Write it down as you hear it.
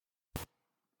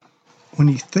When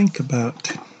you think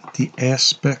about the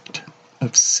aspect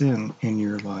of sin in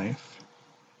your life,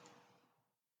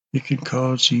 it can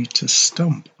cause you to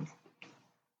stumble.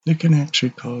 It can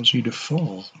actually cause you to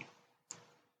fall.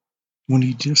 When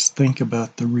you just think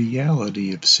about the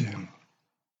reality of sin.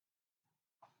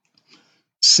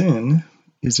 Sin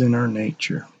is in our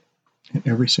nature, in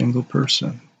every single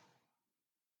person.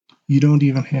 You don't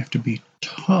even have to be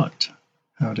taught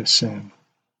how to sin.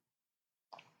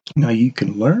 Now, you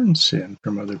can learn sin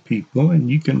from other people, and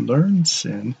you can learn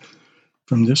sin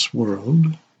from this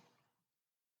world,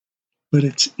 but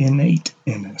it's innate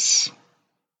in us.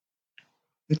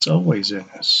 It's always in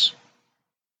us.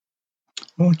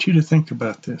 I want you to think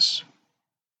about this.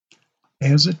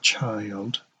 As a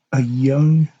child, a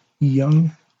young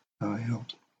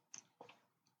child,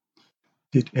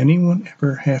 did anyone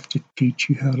ever have to teach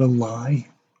you how to lie?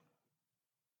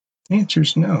 The answer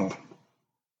is no.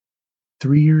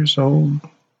 3 years old,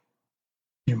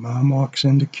 your mom walks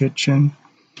in the kitchen.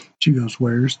 She goes,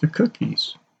 "Where's the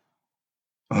cookies?"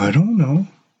 "I don't know.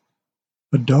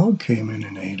 A dog came in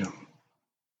and ate them."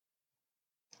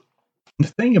 The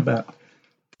thing about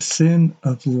the sin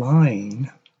of lying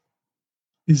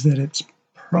is that it's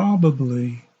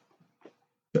probably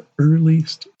the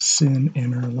earliest sin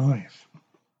in our life.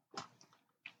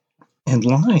 And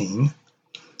lying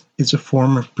is a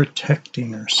form of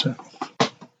protecting ourselves.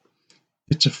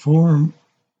 It's a form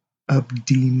of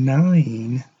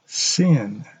denying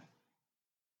sin.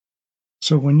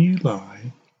 So when you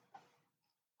lie,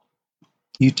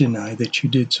 you deny that you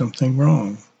did something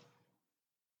wrong.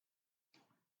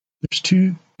 There's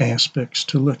two aspects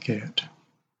to look at: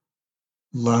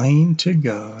 lying to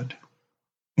God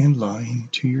and lying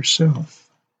to yourself.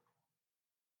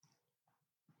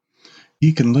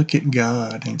 You can look at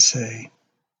God and say,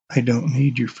 "I don't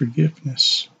need your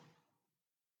forgiveness.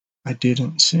 I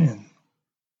didn't sin.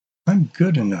 I'm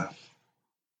good enough."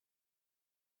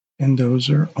 And those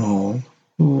are all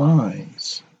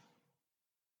lies.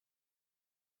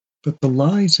 But the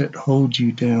lies that hold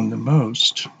you down the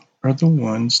most are the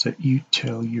ones that you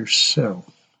tell yourself.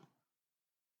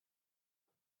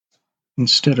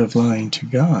 Instead of lying to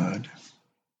God,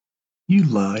 you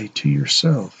lie to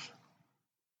yourself.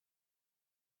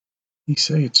 You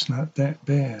say, "It's not that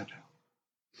bad.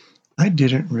 I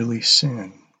didn't really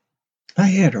sin. I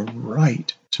had a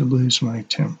right to lose my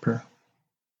temper.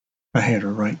 I had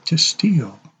a right to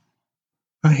steal.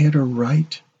 I had a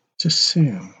right to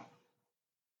sin."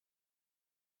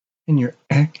 And you're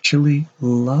actually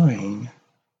lying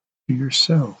to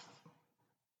yourself.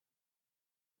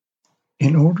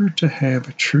 In order to have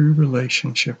a true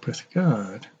relationship with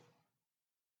God,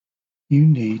 you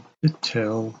need to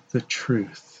tell the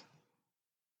truth.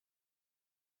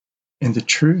 And the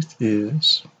truth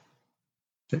is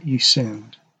that you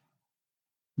sinned.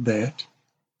 That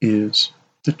is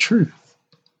the truth.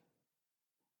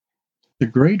 The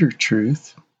greater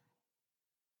truth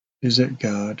is that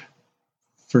God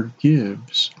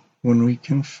forgives when we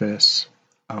confess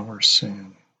our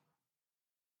sin.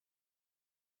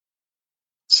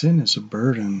 Sin is a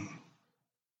burden.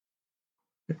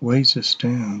 It weighs us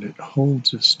down. It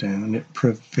holds us down. It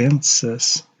prevents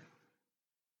us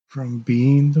from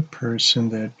being the person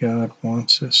that God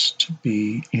wants us to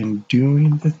be in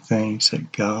doing the things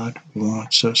that God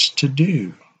wants us to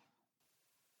do.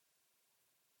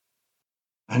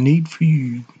 I need for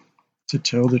you to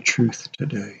tell the truth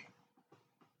today.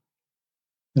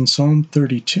 In Psalm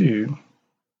 32,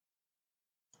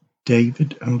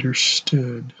 David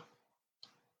understood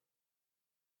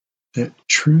that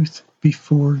truth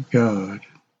before God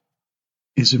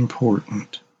is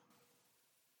important.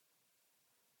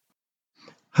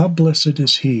 How blessed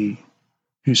is he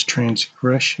whose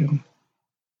transgression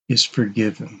is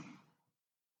forgiven,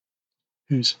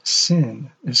 whose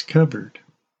sin is covered.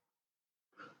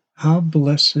 How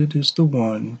blessed is the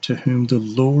one to whom the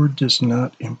Lord does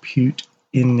not impute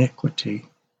iniquity,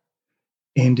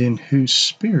 and in whose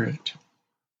spirit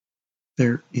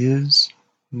there is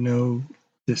no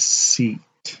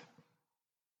deceit.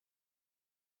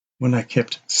 When I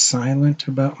kept silent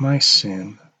about my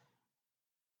sin,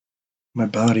 my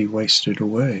body wasted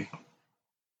away.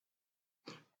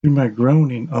 Through my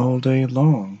groaning all day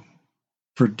long,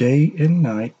 for day and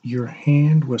night your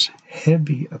hand was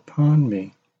heavy upon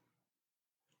me.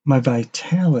 My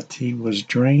vitality was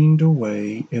drained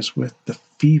away as with the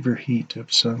fever heat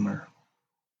of summer.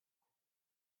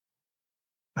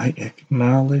 I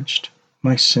acknowledged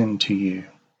my sin to you,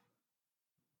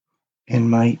 and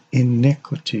my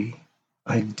iniquity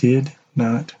I did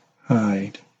not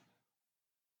hide.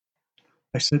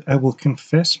 I said, "I will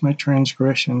confess my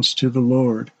transgressions to the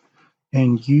Lord,"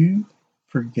 and you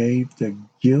forgave the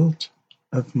guilt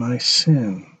of my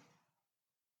sin.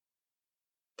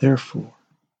 Therefore,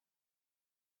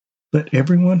 let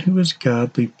everyone who is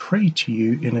godly pray to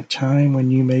you in a time when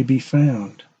you may be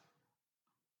found.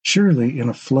 Surely in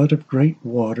a flood of great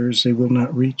waters they will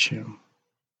not reach him.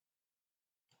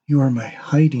 You are my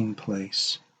hiding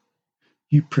place.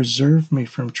 You preserve me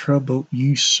from trouble.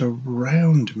 You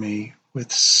surround me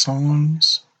with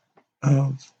songs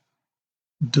of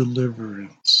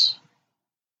deliverance.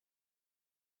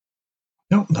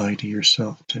 Don't lie to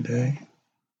yourself today.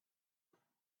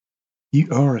 You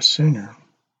are a sinner.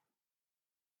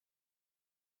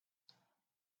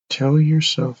 Tell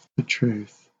yourself the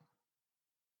truth.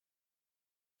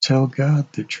 Tell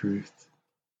God the truth.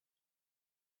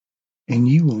 And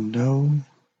you will know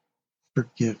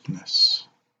forgiveness.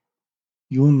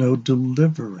 You will know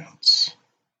deliverance.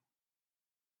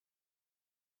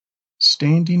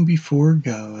 Standing before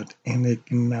God and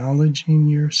acknowledging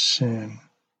your sin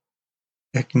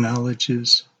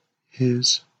acknowledges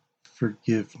His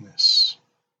forgiveness,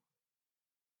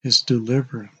 His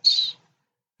deliverance,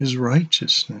 His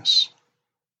righteousness,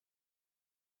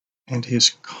 and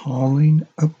His calling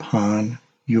upon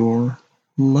your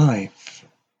life.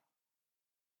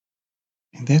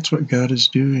 And that's what God is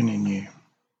doing in you.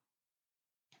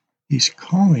 He's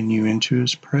calling you into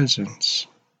His presence.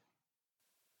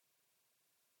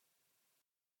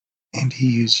 And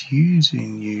He is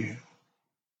using you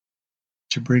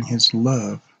to bring His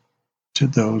love to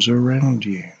those around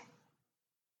you.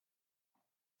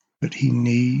 But He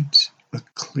needs a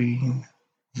clean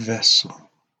vessel.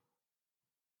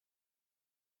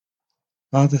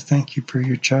 Father, thank you for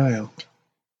your child.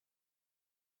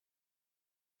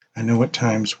 I know at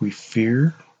times we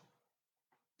fear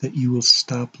that you will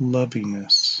stop loving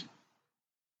us.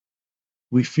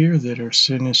 We fear that our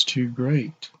sin is too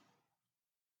great.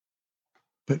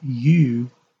 But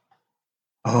you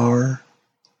are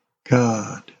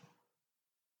God,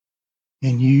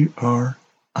 and you are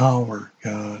our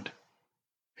God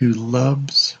who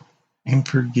loves and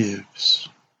forgives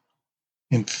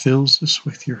and fills us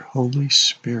with your Holy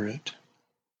Spirit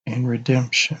and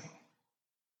redemption.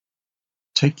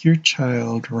 Take your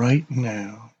child right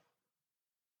now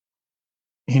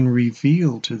and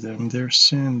reveal to them their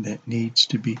sin that needs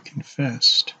to be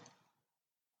confessed.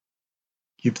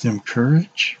 Give them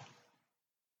courage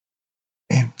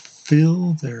and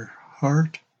fill their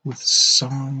heart with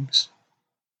songs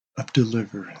of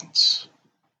deliverance.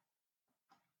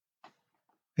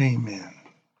 Amen.